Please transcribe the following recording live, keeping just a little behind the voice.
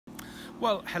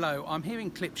Well, hello, I'm here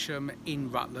in Clipsham in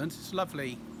Rutland. It's a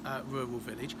lovely rural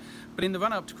village, but in the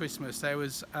run up to Christmas there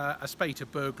was a spate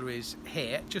of burglaries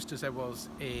here, just as there was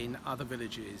in other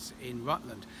villages in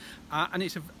Rutland. And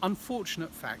it's an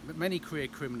unfortunate fact that many career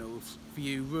criminals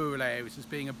view rural areas as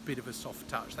being a bit of a soft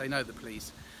touch. They know the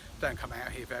police don't come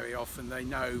out here very often. They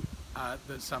know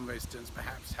that some residents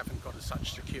perhaps haven't got as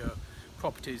such secure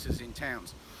properties as in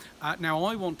towns. Now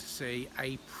I want to see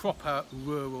a proper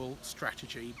rural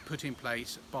strategy put in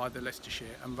place by the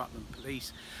Leicestershire and Rutland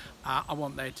Police. I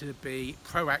want there to be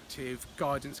proactive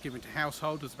guidance given to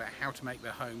householders about how to make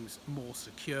their homes more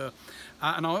secure.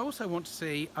 And I also want to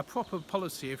see a proper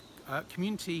policy of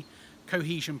community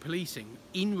cohesion policing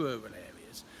in rural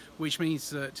areas, which means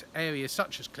that areas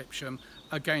such as Clipsham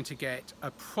are going to get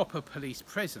a proper police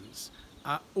presence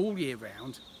all year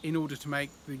round in order to make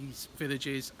these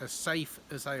villages as safe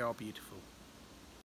as they are beautiful.